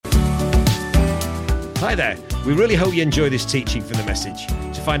Hi there. We really hope you enjoy this teaching from the Message.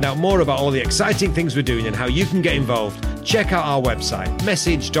 To find out more about all the exciting things we're doing and how you can get involved, check out our website,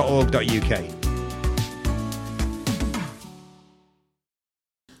 message.org.uk.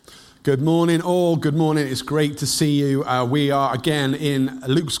 Good morning, all. Good morning. It's great to see you. We are again in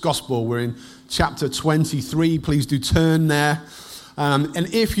Luke's Gospel. We're in chapter 23. Please do turn there. And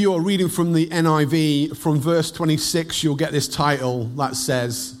if you are reading from the NIV, from verse 26, you'll get this title that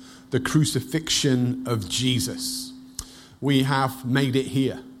says, The Crucifixion of Jesus. We have made it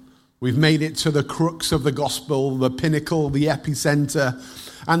here. We've made it to the crux of the gospel, the pinnacle, the epicenter,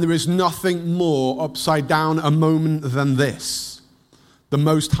 and there is nothing more upside down a moment than this. The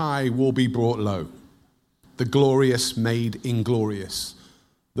Most High will be brought low, the glorious made inglorious,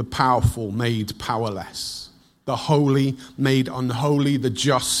 the powerful made powerless, the holy made unholy, the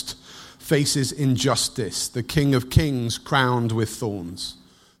just faces injustice, the King of Kings crowned with thorns.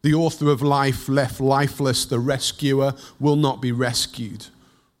 The author of life left lifeless, the rescuer will not be rescued.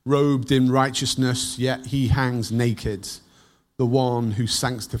 Robed in righteousness, yet he hangs naked. The one who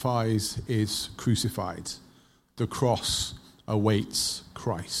sanctifies is crucified. The cross awaits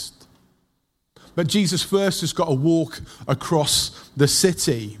Christ. But Jesus first has got to walk across the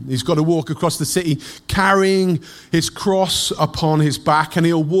city. He's got to walk across the city carrying his cross upon his back, and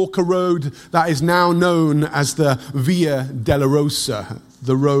he'll walk a road that is now known as the Via Dolorosa,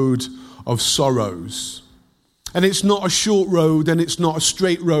 the road of sorrows. And it's not a short road and it's not a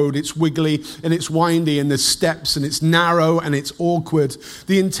straight road. It's wiggly and it's windy and there's steps and it's narrow and it's awkward.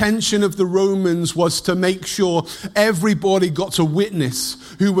 The intention of the Romans was to make sure everybody got to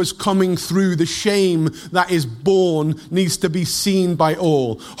witness who was coming through. The shame that is born needs to be seen by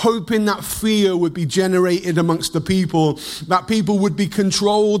all, hoping that fear would be generated amongst the people, that people would be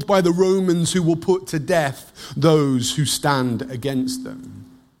controlled by the Romans who will put to death those who stand against them.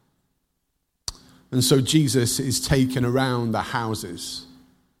 And so Jesus is taken around the houses.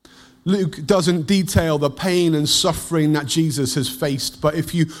 Luke doesn't detail the pain and suffering that Jesus has faced, but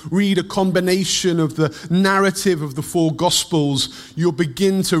if you read a combination of the narrative of the four Gospels, you'll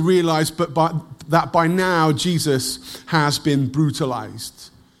begin to realize that by now Jesus has been brutalized.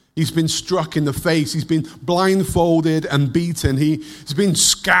 He's been struck in the face. He's been blindfolded and beaten. He's been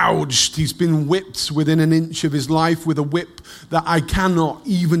scourged. He's been whipped within an inch of his life with a whip that I cannot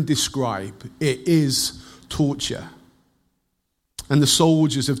even describe. It is torture. And the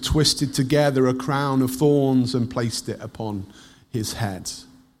soldiers have twisted together a crown of thorns and placed it upon his head.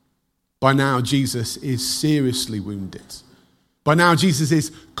 By now, Jesus is seriously wounded. By now, Jesus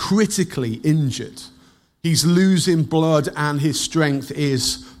is critically injured. He's losing blood and his strength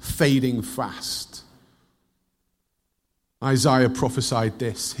is fading fast. Isaiah prophesied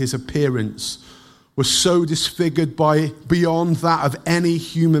this. His appearance was so disfigured beyond that of any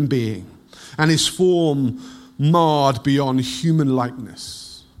human being, and his form marred beyond human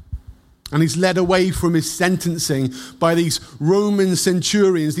likeness. And he's led away from his sentencing by these Roman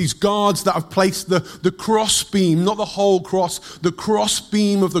centurions, these guards that have placed the crossbeam, not the whole cross, the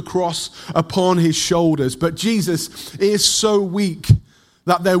crossbeam of the cross upon his shoulders. But Jesus is so weak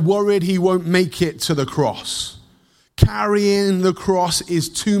that they're worried he won't make it to the cross. Carrying the cross is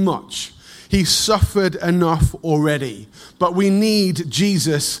too much. He's suffered enough already. But we need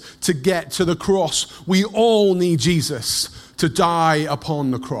Jesus to get to the cross. We all need Jesus to die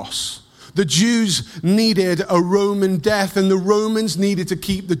upon the cross. The Jews needed a Roman death, and the Romans needed to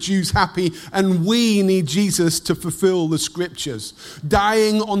keep the Jews happy, and we need Jesus to fulfill the scriptures.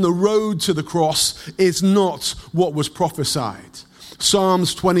 Dying on the road to the cross is not what was prophesied.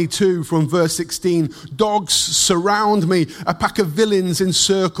 Psalms 22 from verse 16, dogs surround me, a pack of villains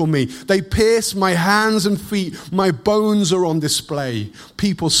encircle me. They pierce my hands and feet, my bones are on display.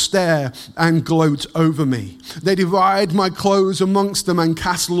 People stare and gloat over me. They divide my clothes amongst them and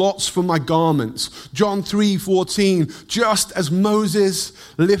cast lots for my garments. John 3:14, just as Moses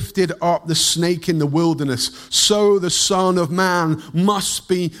lifted up the snake in the wilderness, so the Son of Man must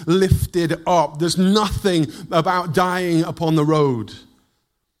be lifted up. There's nothing about dying upon the road.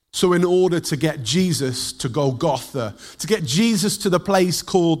 So in order to get Jesus to Golgotha, to get Jesus to the place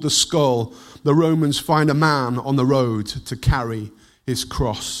called the skull, the Romans find a man on the road to carry his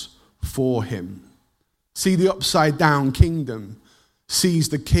cross for him. See, the upside down kingdom sees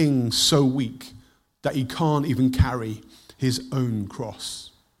the king so weak that he can't even carry his own cross.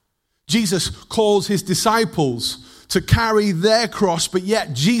 Jesus calls his disciples to carry their cross, but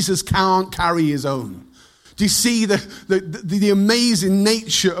yet Jesus can't carry his own. Do you see the amazing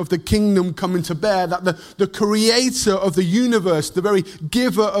nature of the kingdom coming to bear? That the creator of the universe, the very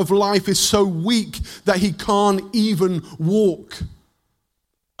giver of life, is so weak that he can't even walk.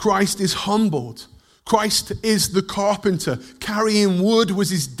 Christ is humbled. Christ is the carpenter. Carrying wood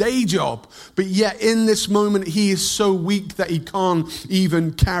was his day job. But yet in this moment, he is so weak that he can't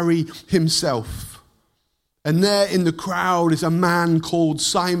even carry himself. And there in the crowd is a man called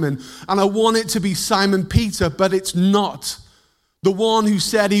Simon. And I want it to be Simon Peter, but it's not. The one who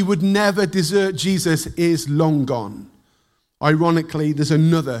said he would never desert Jesus is long gone. Ironically, there's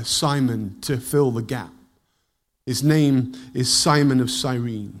another Simon to fill the gap. His name is Simon of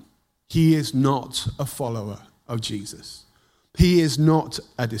Cyrene. He is not a follower of Jesus. He is not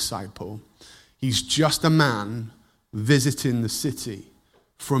a disciple. He's just a man visiting the city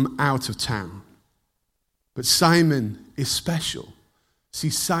from out of town. But Simon is special. See,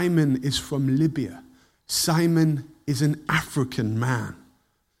 Simon is from Libya. Simon is an African man.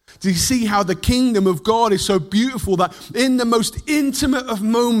 Do you see how the kingdom of God is so beautiful that in the most intimate of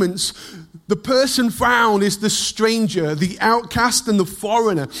moments, the person found is the stranger, the outcast and the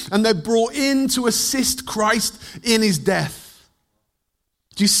foreigner, and they're brought in to assist Christ in his death.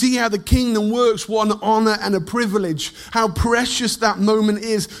 Do you see how the kingdom works? What an honor and a privilege. How precious that moment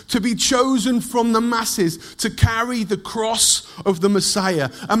is to be chosen from the masses to carry the cross of the Messiah.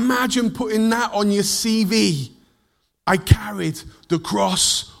 Imagine putting that on your CV. I carried the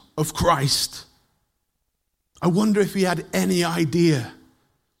cross of Christ. I wonder if he had any idea.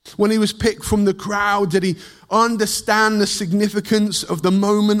 When he was picked from the crowd, did he understand the significance of the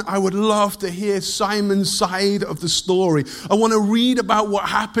moment? I would love to hear Simon's side of the story. I want to read about what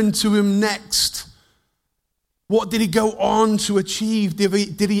happened to him next. What did he go on to achieve?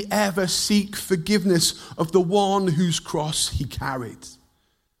 Did he ever seek forgiveness of the one whose cross he carried?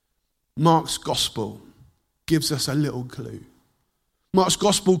 Mark's gospel gives us a little clue. Mark's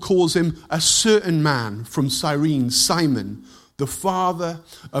gospel calls him a certain man from Cyrene, Simon, the father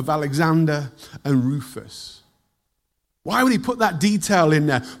of Alexander and Rufus. Why would he put that detail in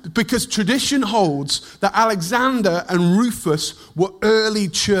there? Because tradition holds that Alexander and Rufus were early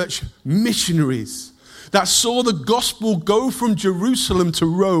church missionaries that saw the gospel go from Jerusalem to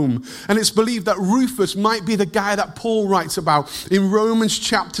Rome. And it's believed that Rufus might be the guy that Paul writes about in Romans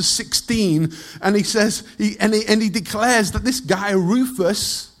chapter 16. And he says, he declares that this guy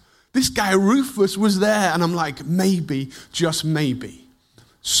Rufus was there. And I'm like, maybe, just maybe,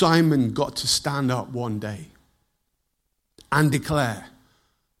 Simon got to stand up one day and declare,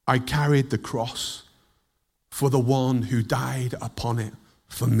 I carried the cross for the one who died upon it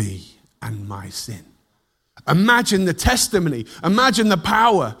for me and my sin. Imagine the testimony, imagine the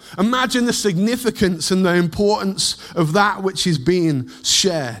power, imagine the significance and the importance of that which is being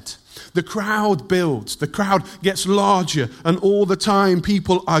shared. The crowd builds, the crowd gets larger, and all the time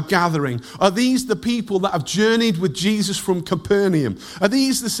people are gathering. Are these the people that have journeyed with Jesus from Capernaum? Are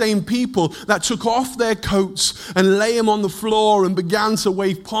these the same people that took off their coats and lay them on the floor and began to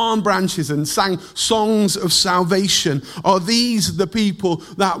wave palm branches and sang songs of salvation? Are these the people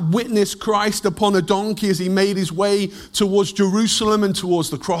that witnessed Christ upon a donkey as he made his way towards Jerusalem and towards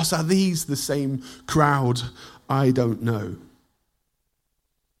the cross? Are these the same crowd? I don't know.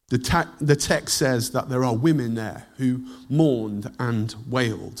 The text says that there are women there who mourned and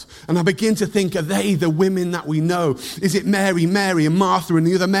wailed. And I begin to think, are they the women that we know? Is it Mary, and Martha and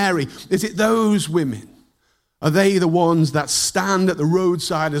the other Mary? Is it those women? Are they the ones that stand at the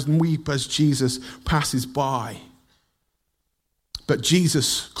roadside and weep as Jesus passes by? But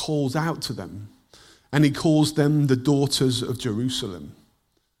Jesus calls out to them, and he calls them the daughters of Jerusalem.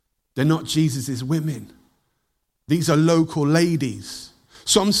 They're not Jesus' women. These are local ladies.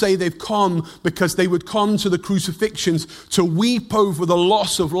 Some say they've come because they would come to the crucifixions to weep over the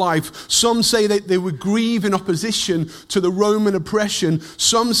loss of life. Some say that they would grieve in opposition to the Roman oppression.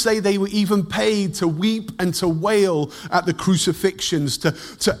 Some say they were even paid to weep and to wail at the crucifixions,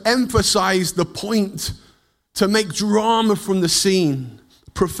 to emphasize the point, to make drama from the scene.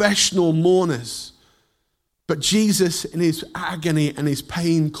 Professional mourners. But Jesus, in his agony and his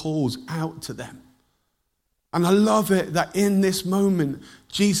pain, calls out to them. And I love it that in this moment,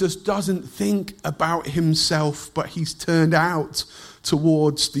 Jesus doesn't think about himself, but he's turned out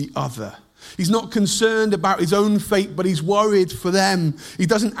towards the other. He's not concerned about his own fate, but he's worried for them. He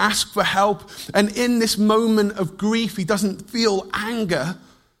doesn't ask for help. And in this moment of grief, he doesn't feel anger.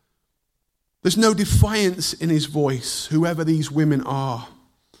 There's no defiance in his voice, whoever these women are.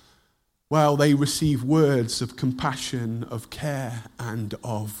 Well, they receive words of compassion, of care, and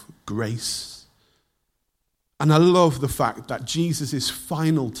of grace. And I love the fact that Jesus'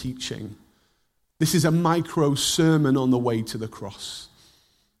 final teaching, this is a micro sermon on the way to the cross.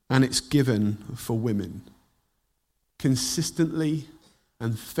 And it's given for women. Consistently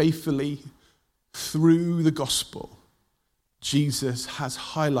and faithfully through the gospel, Jesus has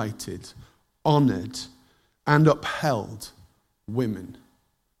highlighted honored, and upheld women.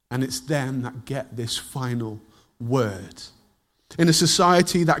 And it's them that get this final word. In a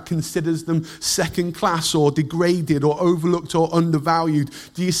society that considers them second class or degraded or overlooked or undervalued,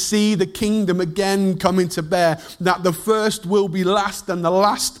 do you see the kingdom again coming to bear, that the first will be last and the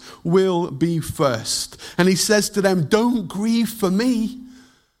last will be first? And he says to them, don't grieve for me.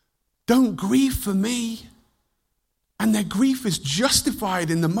 Don't grieve for me. And their grief is justified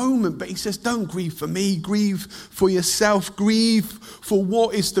in the moment, but he says, don't grieve for me, grieve for yourself, grieve for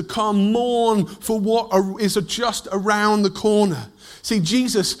what is to come, mourn for what is just around the corner. See,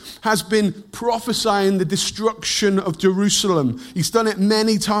 Jesus has been prophesying the destruction of Jerusalem. He's done it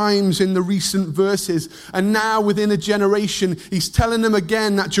many times in the recent verses. And now within a generation, he's telling them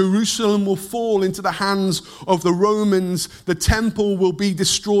again that Jerusalem will fall into the hands of the Romans. The temple will be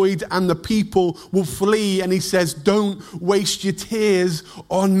destroyed and the people will flee. And he says, don't waste your tears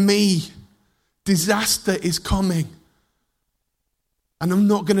on me. Disaster is coming. And I'm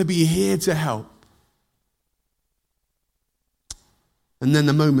not going to be here to help. And then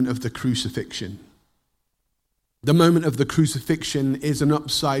the moment of the crucifixion. The moment of the crucifixion is an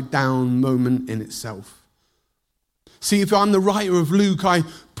upside down moment in itself. See, if I'm the writer of Luke, I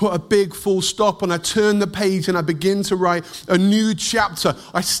put a big full stop and I turn the page and I begin to write a new chapter.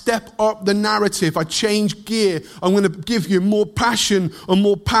 I step up the narrative. I change gear. I'm going to give you more passion and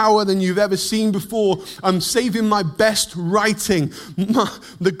more power than you've ever seen before. I'm saving my best writing,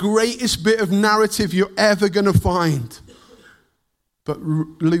 the greatest bit of narrative you're ever going to find. But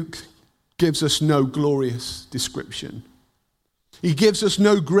Luke gives us no glorious description. He gives us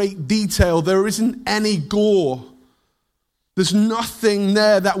no great detail. There isn't any gore. There's nothing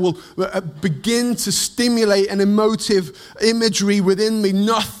there that will begin to stimulate an emotive imagery within me.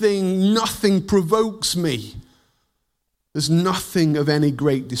 Nothing provokes me. There's nothing of any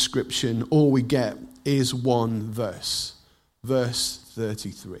great description. All we get is one verse. Verse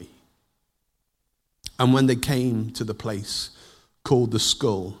 33. And when they came to the place called the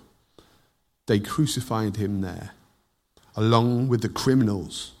Skull, they crucified him there, along with the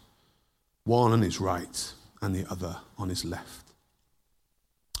criminals, one on his right and the other on his left.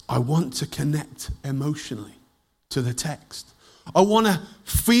 I want to connect emotionally to the text. I want to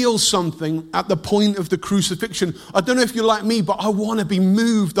feel something at the point of the crucifixion. I don't know if you're like me, but I want to be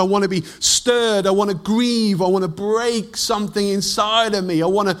moved. I want to be stirred. I want to grieve. I want to break something inside of me. I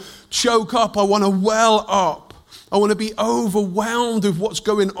want to choke up. I want to well up. I want to be overwhelmed with what's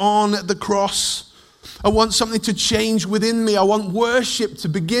going on at the cross. I want something to change within me. I want worship to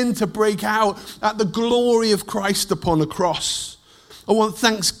begin to break out at the glory of Christ upon a cross. I want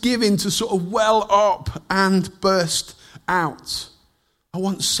thanksgiving to sort of well up and burst out. I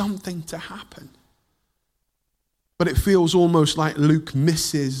want something to happen. But it feels almost like Luke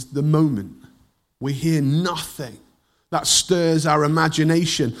misses the moment. We hear nothing that stirs our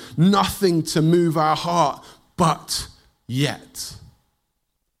imagination, nothing to move our heart. But yet,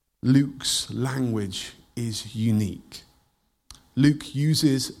 Luke's language is unique. Luke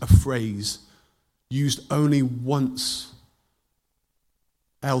uses a phrase used only once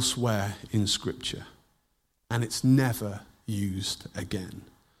elsewhere in Scripture, and it's never used again.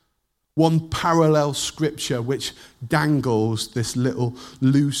 One parallel Scripture which dangles this little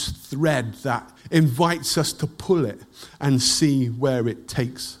loose thread that invites us to pull it and see where it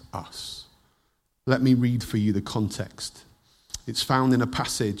takes us. Let me read for you the context. It's found in a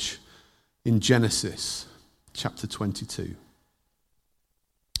passage in Genesis chapter 22.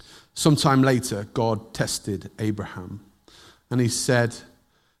 Sometime later, God tested Abraham, and he said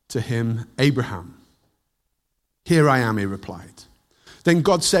to him, Abraham. Here I am, he replied. Then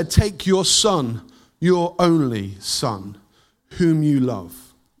God said, take your son, your only son, whom you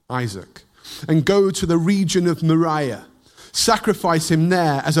love, Isaac, and go to the region of Moriah. Sacrifice him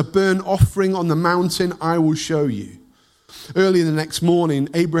there as a burnt offering on the mountain I will show you. Early the next morning,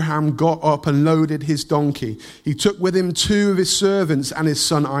 Abraham got up and loaded his donkey. He took with him 2 of his servants and his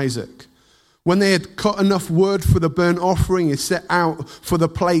son Isaac. When they had cut enough wood for the burnt offering, he set out for the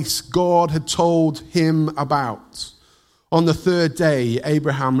place God had told him about. On the 3rd day,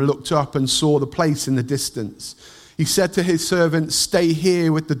 Abraham looked up and saw the place in the distance. He said to his servant, stay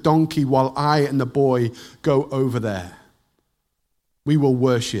here with the donkey while I and the boy go over there. We will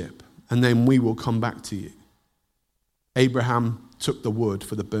worship, and then we will come back to you. Abraham took the wood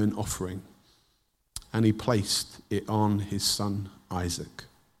for the burnt offering, and he placed it on his son Isaac.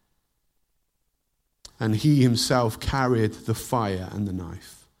 And he himself carried the fire and the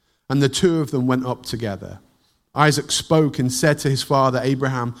knife. And the 2 of them went up together. Isaac spoke and said to his father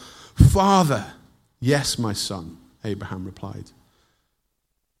Abraham, Father. Yes, my son, Abraham replied.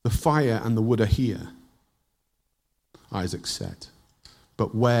 The fire and the wood are here." Isaac said,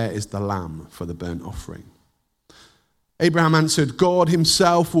 "But where is the lamb for the burnt offering?" Abraham answered, "God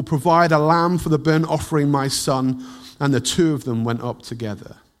himself will provide a lamb for the burnt offering, my son." And the two of them went up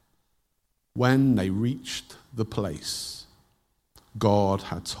together. When they reached the place God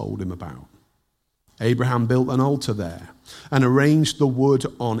had told him about, Abraham built an altar there and arranged the wood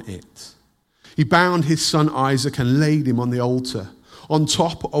on it. He bound his son Isaac and laid him on the altar, on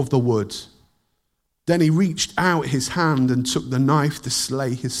top of the wood. Then he reached out his hand and took the knife to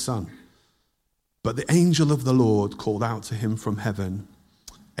slay his son. But the angel of the Lord called out to him from heaven,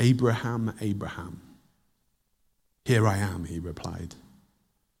 "Abraham, Abraham." "Here I am," he replied.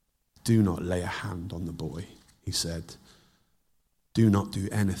 "Do not lay a hand on the boy," he said. "Do not do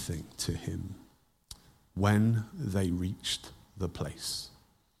anything to him." When they reached the place,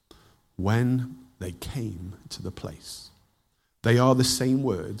 when they came to the place, they are the same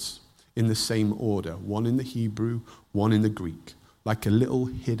words in the same order, one in the Hebrew, one in the Greek, like a little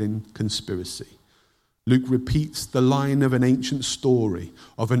hidden conspiracy. Luke repeats the line of an ancient story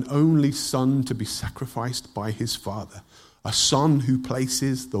of an only son to be sacrificed by his father, a son who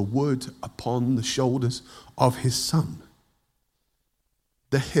places the wood upon the shoulders of his son.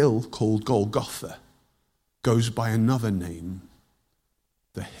 The hill called Golgotha goes by another name,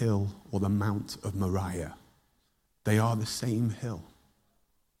 the hill or the Mount of Moriah. They are the same hill.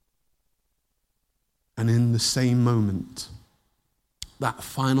 And in the same moment, that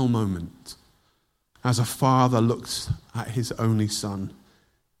final moment, as a father looks at his only son,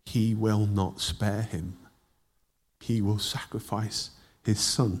 he will not spare him. He will sacrifice his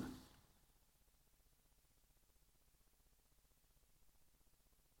son.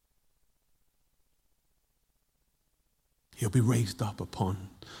 He'll be raised up upon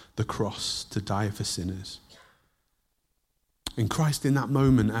the cross to die for sinners. And Christ, in that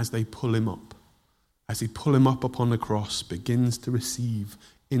moment, as they pull him up, as he pull him up upon the cross, begins to receive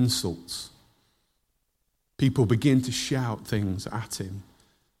insults. People begin to shout things at him.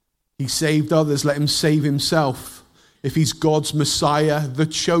 He saved others, let him save himself. If he's God's Messiah, the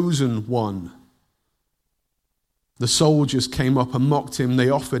chosen one. The soldiers came up and mocked him.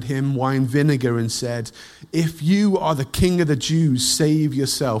 They offered him wine vinegar and said, "If you are the king of the Jews, save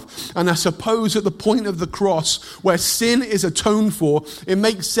yourself." And I suppose at the point of the cross, where sin is atoned for, it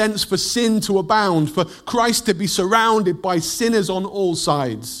makes sense for sin to abound, for Christ to be surrounded by sinners on all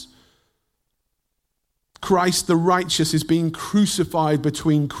sides. Christ the righteous is being crucified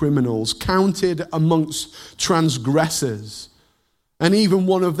between criminals, counted amongst transgressors. And even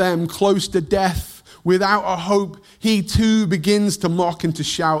one of them, close to death, without a hope, he too begins to mock and to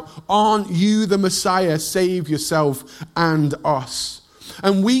shout, "Aren't you the Messiah? Save yourself and us."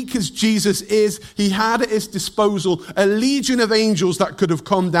 And weak as Jesus is, he had at his disposal a legion of angels that could have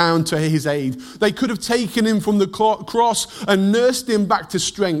come down to his aid. They could have taken him from the cross and nursed him back to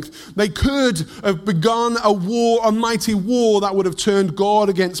strength. They could have begun a war, a mighty war that would have turned God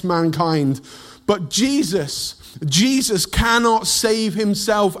against mankind. But Jesus cannot save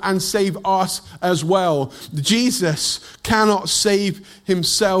himself and save us as well. Jesus cannot save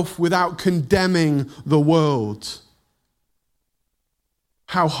himself without condemning the world.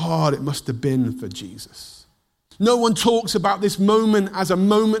 How hard it must have been for Jesus. No one talks about this moment as a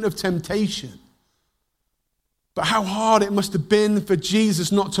moment of temptation. But how hard it must have been for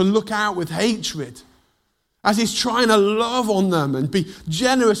Jesus not to look out with hatred as he's trying to love on them and be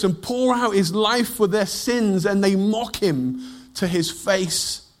generous and pour out his life for their sins, and they mock him to his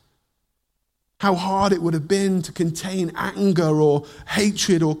face. How hard it would have been to contain anger or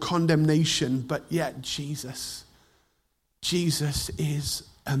hatred or condemnation, but yet Jesus is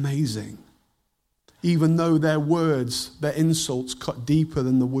amazing. Even though their words, their insults cut deeper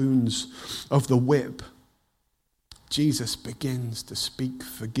than the wounds of the whip, Jesus begins to speak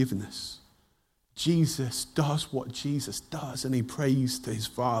forgiveness. Jesus does what Jesus does, and he prays to his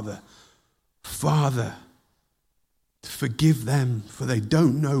Father, "Father, forgive them, for they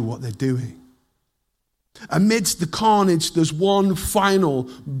don't know what they're doing." Amidst the carnage, there's one final,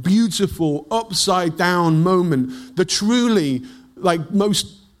 beautiful, upside-down moment. The truly, most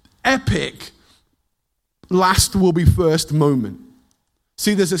epic, last will be first moment.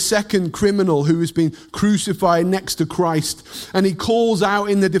 See, there's a second criminal who has been crucified next to Christ, and he calls out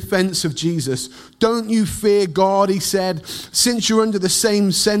in the defense of Jesus. "Don't you fear God," he said, "since you're under the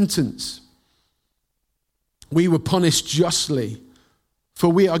same sentence. We were punished justly, for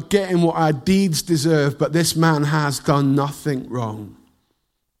we are getting what our deeds deserve, but this man has done nothing wrong."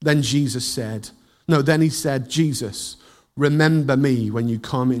 Then he said, "Jesus, remember me when you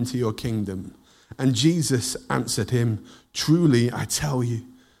come into your kingdom." And Jesus answered him, "Truly, I tell you,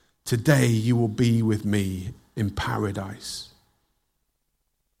 today you will be with me in paradise.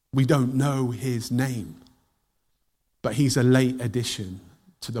 We don't know his name, but he's a late addition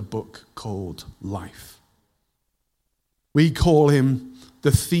to the book called life. We call him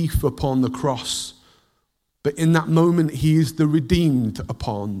the thief upon the cross, but in that moment he is the redeemed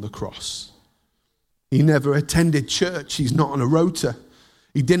upon the cross. He never attended church. He's not on a rota.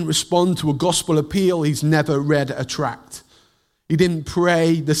 He didn't respond to a gospel appeal. He's never read a tract. He didn't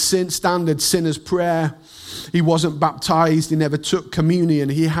pray the standard sinner's prayer. He wasn't baptized. He never took communion.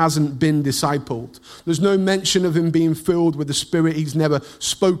 He hasn't been discipled. There's no mention of him being filled with the Spirit. He's never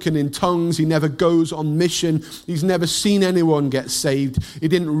spoken in tongues. He never goes on mission. He's never seen anyone get saved. He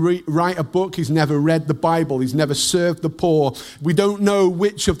didn't write a book. He's never read the Bible. He's never served the poor. We don't know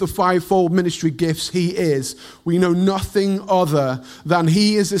which of the fivefold ministry gifts he is. We know nothing other than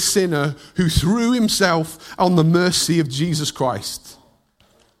he is a sinner who threw himself on the mercy of Jesus Christ.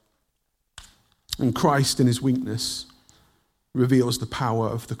 And Christ in his weakness reveals the power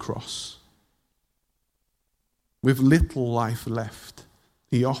of the cross. With little life left,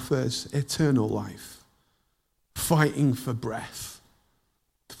 he offers eternal life, fighting for breath,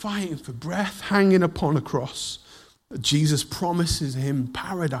 hanging upon a cross. Jesus promises him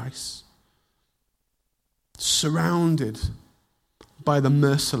paradise, surrounded by the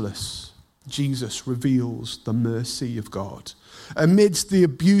merciless. Jesus reveals the mercy of God. Amidst the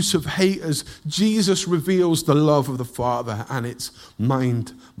abuse of haters, Jesus reveals the love of the Father, and it's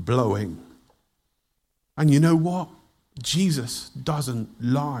mind-blowing. And you know what? Jesus doesn't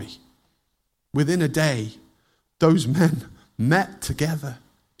lie. Within a day, those men met together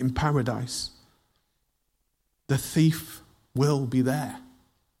in paradise. The thief will be there.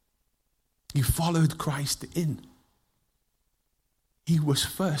 He followed Christ in. He was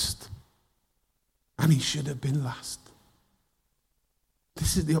first, and he should have been last.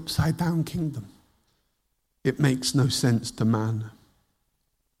 This is the upside down kingdom. It makes no sense to man.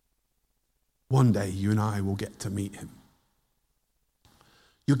 One day you and I will get to meet him.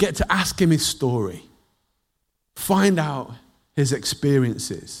 You'll get to ask him his story, find out his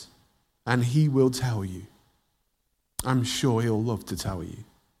experiences, and he will tell you. I'm sure he'll love to tell you.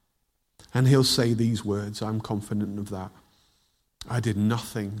 And he'll say these words, I'm confident of that. I did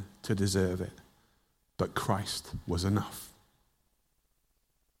nothing to deserve it, but Christ was enough.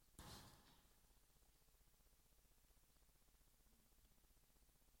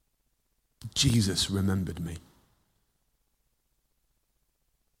 Jesus remembered me.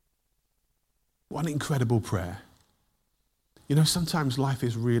 What an incredible prayer. You know, sometimes life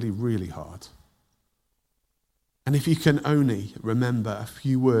is really, really hard. And if you can only remember a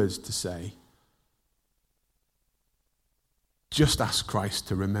few words to say, just ask Christ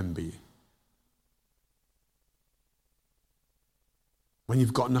to remember you. When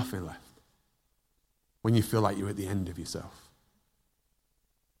you've got nothing left, when you feel like you're at the end of yourself,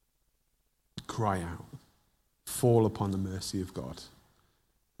 cry out, fall upon the mercy of God,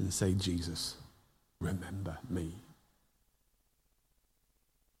 and say, Jesus, remember me.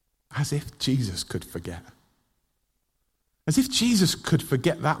 As if Jesus could forget. As if Jesus could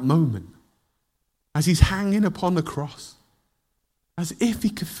forget that moment as he's hanging upon the cross. As if he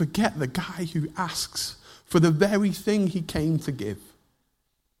could forget the guy who asks for the very thing he came to give.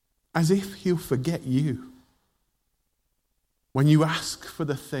 As if he'll forget you when you ask for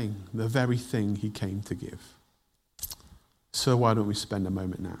the very thing he came to give. So why don't we spend a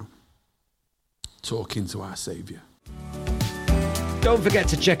moment now talking to our Saviour. Don't forget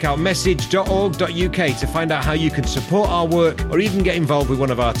to check out message.org.uk to find out how you can support our work or even get involved with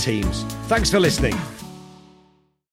one of our teams. Thanks for listening.